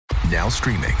Now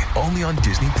streaming only on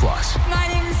Disney+. My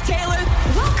name is Taylor.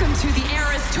 Welcome to the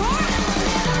Eras Tour.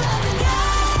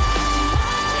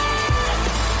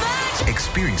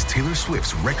 Experience Taylor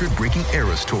Swift's record-breaking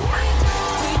Eras Tour.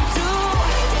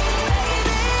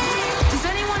 Does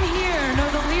anyone here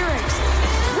know the lyrics?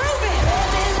 Prove it!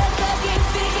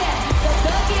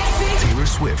 Taylor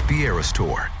Swift The Eras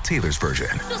Tour, Taylor's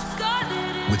version.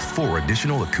 With 4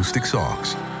 additional acoustic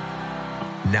songs.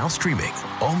 Now streaming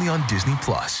only on Disney+.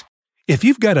 If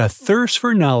you've got a thirst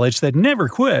for knowledge that never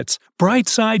quits,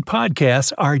 Brightside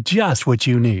Podcasts are just what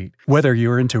you need. Whether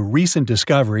you're into recent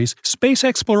discoveries, space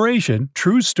exploration,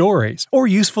 true stories, or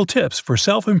useful tips for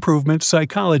self-improvement,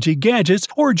 psychology, gadgets,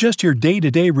 or just your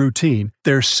day-to-day routine,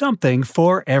 there's something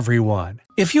for everyone.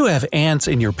 If you have ants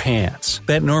in your pants,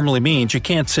 that normally means you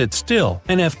can't sit still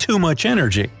and have too much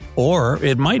energy. Or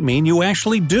it might mean you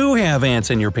actually do have ants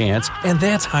in your pants, and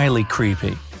that's highly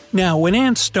creepy. Now, when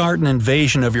ants start an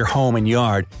invasion of your home and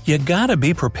yard, you gotta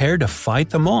be prepared to fight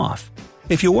them off.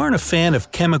 If you aren't a fan of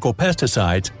chemical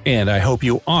pesticides, and I hope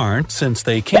you aren't since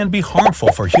they can be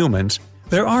harmful for humans,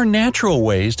 there are natural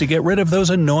ways to get rid of those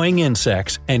annoying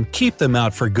insects and keep them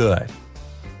out for good.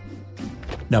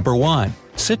 Number 1.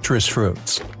 Citrus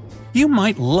fruits. You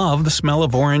might love the smell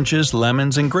of oranges,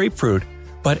 lemons, and grapefruit,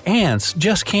 but ants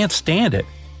just can't stand it.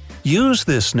 Use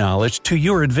this knowledge to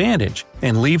your advantage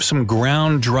and leave some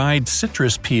ground-dried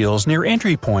citrus peels near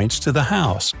entry points to the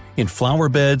house, in flower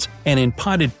beds, and in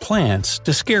potted plants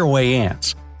to scare away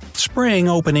ants. Spraying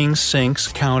openings,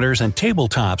 sinks, counters, and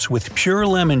tabletops with pure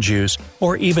lemon juice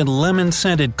or even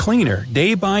lemon-scented cleaner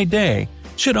day by day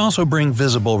should also bring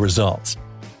visible results.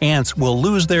 Ants will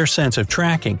lose their sense of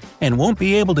tracking and won't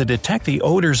be able to detect the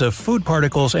odors of food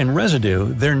particles and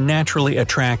residue they're naturally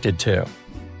attracted to.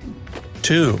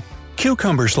 2.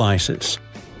 Cucumber slices.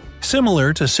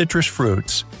 Similar to citrus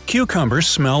fruits, cucumbers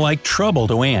smell like trouble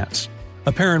to ants.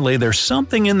 Apparently, there's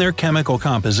something in their chemical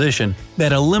composition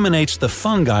that eliminates the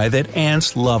fungi that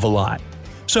ants love a lot.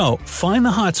 So, find the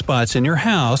hot spots in your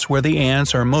house where the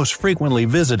ants are most frequently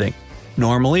visiting,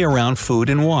 normally around food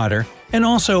and water, and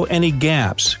also any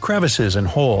gaps, crevices, and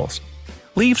holes.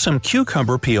 Leave some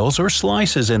cucumber peels or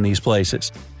slices in these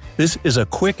places. This is a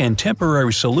quick and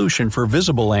temporary solution for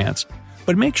visible ants,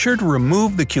 but make sure to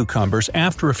remove the cucumbers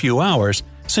after a few hours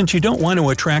since you don't want to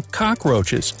attract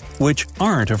cockroaches, which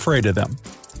aren't afraid of them.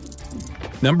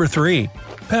 Number 3.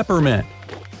 Peppermint.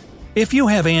 If you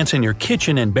have ants in your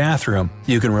kitchen and bathroom,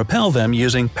 you can repel them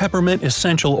using peppermint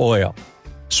essential oil.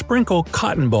 Sprinkle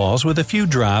cotton balls with a few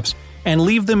drops and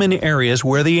leave them in areas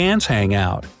where the ants hang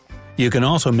out. You can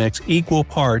also mix equal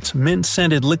parts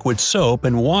mint-scented liquid soap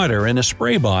and water in a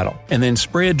spray bottle, and then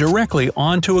spray it directly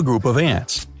onto a group of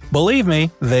ants. Believe me,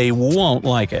 they won't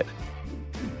like it.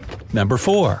 Number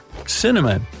 4.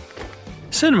 Cinnamon.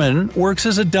 Cinnamon works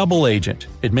as a double agent.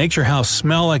 It makes your house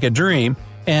smell like a dream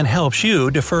and helps you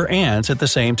deter ants at the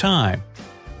same time.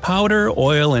 Powder,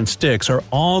 oil, and sticks are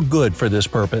all good for this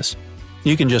purpose.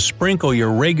 You can just sprinkle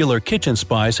your regular kitchen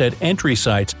spice at entry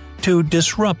sites to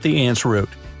disrupt the ant's route.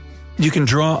 You can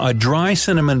draw a dry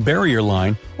cinnamon barrier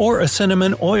line or a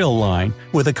cinnamon oil line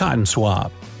with a cotton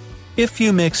swab. If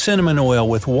you mix cinnamon oil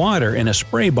with water in a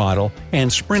spray bottle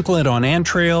and sprinkle it on ant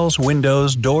trails,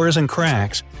 windows, doors, and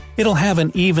cracks, it'll have an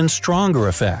even stronger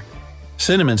effect.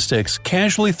 Cinnamon sticks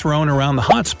casually thrown around the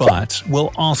hot spots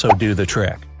will also do the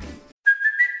trick.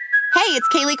 Hey, it's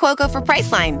Kaylee Cuoco for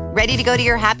Priceline. Ready to go to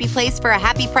your happy place for a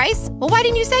happy price? Well, why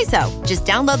didn't you say so? Just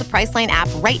download the Priceline app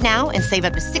right now and save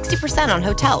up to 60% on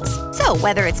hotels. So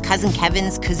whether it's Cousin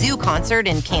Kevin's Kazoo Concert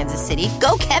in Kansas City,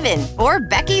 go Kevin, or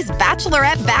Becky's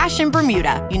Bachelorette Bash in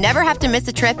Bermuda, you never have to miss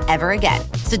a trip ever again.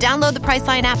 So download the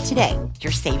Priceline app today.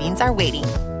 Your savings are waiting.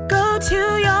 Go to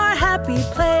your happy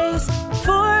place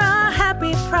for a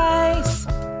happy price.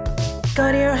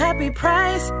 Go to your happy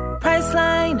price,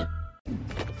 Priceline.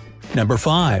 Number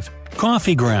 5.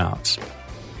 Coffee grounds.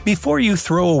 Before you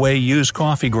throw away used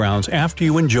coffee grounds after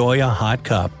you enjoy a hot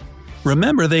cup,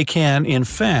 remember they can, in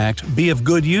fact, be of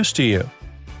good use to you.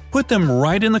 Put them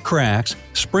right in the cracks,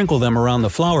 sprinkle them around the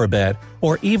flower bed,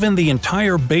 or even the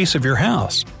entire base of your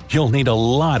house. You'll need a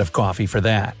lot of coffee for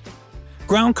that.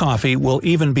 Ground coffee will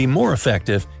even be more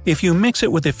effective if you mix it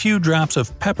with a few drops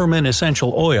of peppermint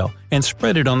essential oil and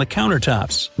spread it on the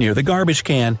countertops, near the garbage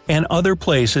can, and other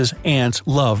places ants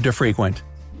love to frequent.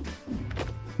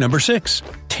 Number 6.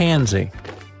 Tansy.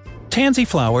 Tansy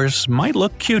flowers might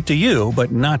look cute to you,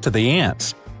 but not to the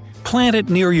ants. Plant it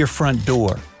near your front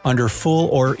door, under full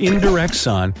or indirect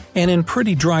sun, and in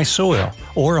pretty dry soil,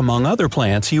 or among other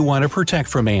plants you want to protect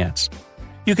from ants.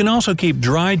 You can also keep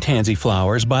dried tansy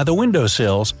flowers by the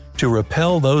windowsills to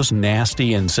repel those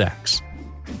nasty insects.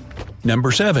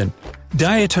 Number 7.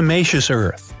 Diatomaceous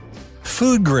earth.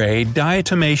 Food-grade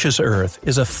diatomaceous earth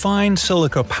is a fine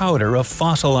silica powder of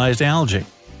fossilized algae.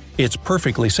 It's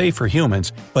perfectly safe for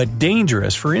humans, but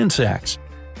dangerous for insects.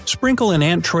 Sprinkle an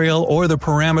ant trail or the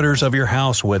parameters of your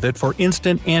house with it for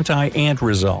instant anti-ant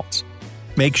results.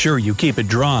 Make sure you keep it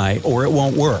dry or it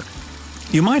won't work.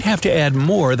 You might have to add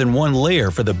more than one layer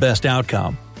for the best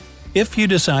outcome. If you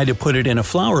decide to put it in a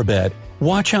flower bed,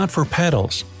 watch out for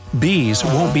petals. Bees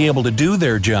won't be able to do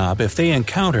their job if they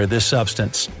encounter this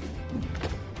substance.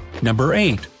 Number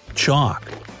 8. Chalk.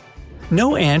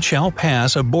 No ant shall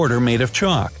pass a border made of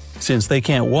chalk, since they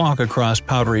can't walk across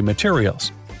powdery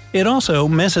materials. It also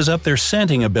messes up their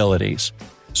scenting abilities.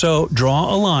 So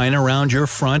draw a line around your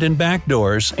front and back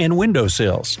doors and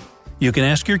windowsills. You can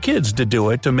ask your kids to do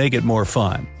it to make it more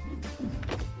fun.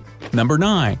 Number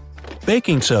 9.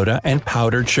 Baking soda and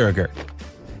powdered sugar.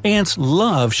 Ants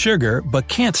love sugar but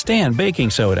can't stand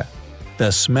baking soda.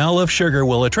 The smell of sugar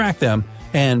will attract them,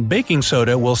 and baking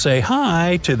soda will say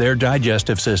hi to their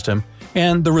digestive system,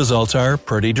 and the results are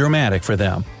pretty dramatic for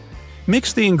them.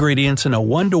 Mix the ingredients in a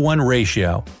 1-to-1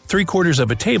 ratio.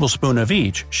 3/4 tablespoon of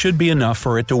each should be enough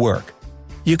for it to work.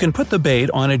 You can put the bait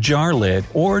on a jar lid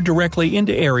or directly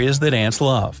into areas that ants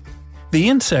love. The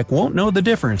insect won't know the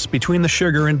difference between the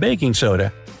sugar and baking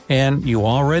soda, and you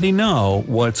already know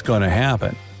what's going to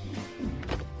happen.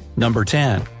 Number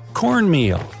 10.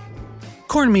 Cornmeal.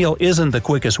 Cornmeal isn't the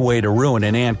quickest way to ruin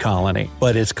an ant colony,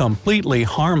 but it's completely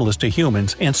harmless to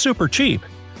humans and super cheap,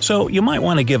 so you might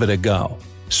want to give it a go.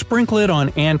 Sprinkle it on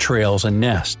ant trails and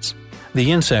nests.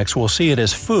 The insects will see it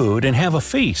as food and have a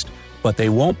feast, but they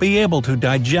won't be able to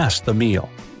digest the meal.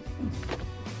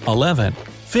 11.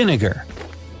 Vinegar.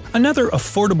 Another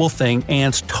affordable thing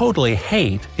ants totally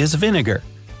hate is vinegar.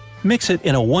 Mix it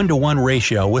in a 1-to-1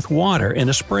 ratio with water in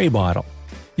a spray bottle.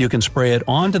 You can spray it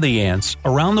onto the ants,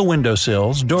 around the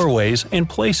windowsills, doorways, and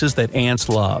places that ants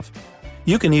love.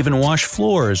 You can even wash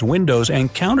floors, windows,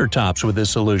 and countertops with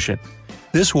this solution.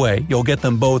 This way, you'll get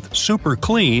them both super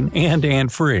clean and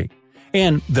ant-free.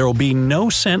 And there'll be no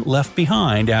scent left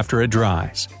behind after it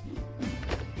dries.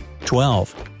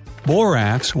 12.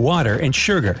 Borax, water, and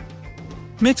sugar.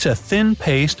 Mix a thin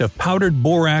paste of powdered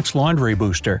borax laundry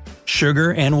booster,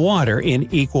 sugar, and water in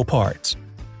equal parts.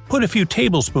 Put a few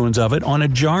tablespoons of it on a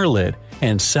jar lid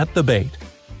and set the bait.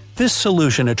 This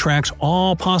solution attracts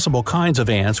all possible kinds of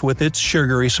ants with its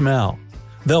sugary smell.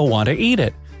 They'll want to eat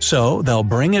it, so they'll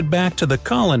bring it back to the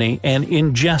colony and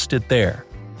ingest it there.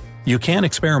 You can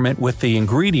experiment with the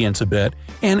ingredients a bit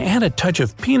and add a touch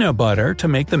of peanut butter to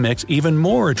make the mix even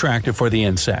more attractive for the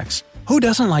insects. Who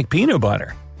doesn't like peanut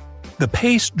butter? The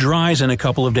paste dries in a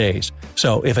couple of days,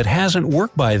 so if it hasn't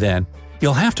worked by then,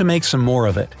 you'll have to make some more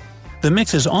of it. The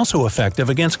mix is also effective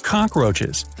against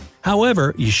cockroaches.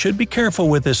 However, you should be careful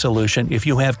with this solution if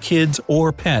you have kids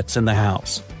or pets in the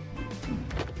house.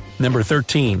 Number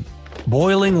 13.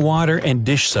 Boiling water and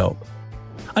dish soap.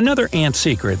 Another ant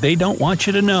secret they don't want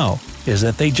you to know is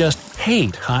that they just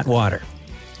hate hot water.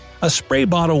 A spray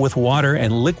bottle with water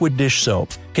and liquid dish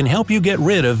soap can help you get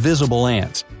rid of visible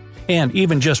ants. And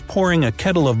even just pouring a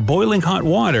kettle of boiling hot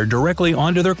water directly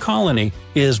onto their colony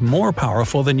is more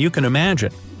powerful than you can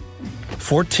imagine.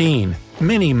 14.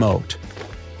 Mini moat.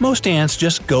 Most ants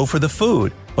just go for the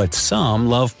food, but some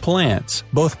love plants,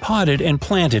 both potted and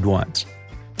planted ones.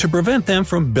 To prevent them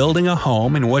from building a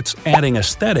home in what's adding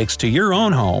aesthetics to your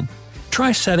own home,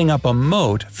 try setting up a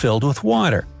moat filled with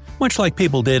water, much like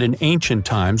people did in ancient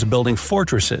times building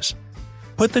fortresses.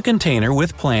 Put the container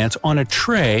with plants on a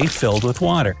tray filled with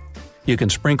water. You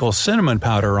can sprinkle cinnamon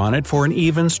powder on it for an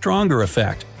even stronger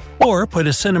effect, or put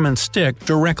a cinnamon stick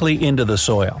directly into the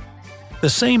soil. The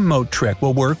same moat trick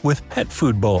will work with pet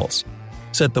food bowls.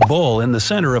 Set the bowl in the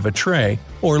center of a tray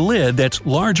or lid that's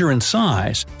larger in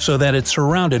size so that it's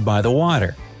surrounded by the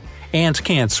water. Ants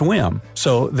can't swim,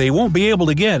 so they won't be able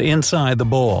to get inside the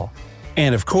bowl.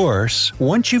 And of course,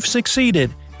 once you've succeeded,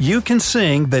 you can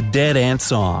sing the dead ant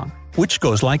song, which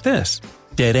goes like this: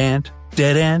 dead ant,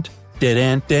 dead ant, dead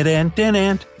ant, dead ant, dead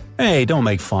ant. Hey, don't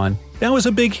make fun. That was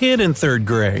a big hit in 3rd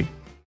grade.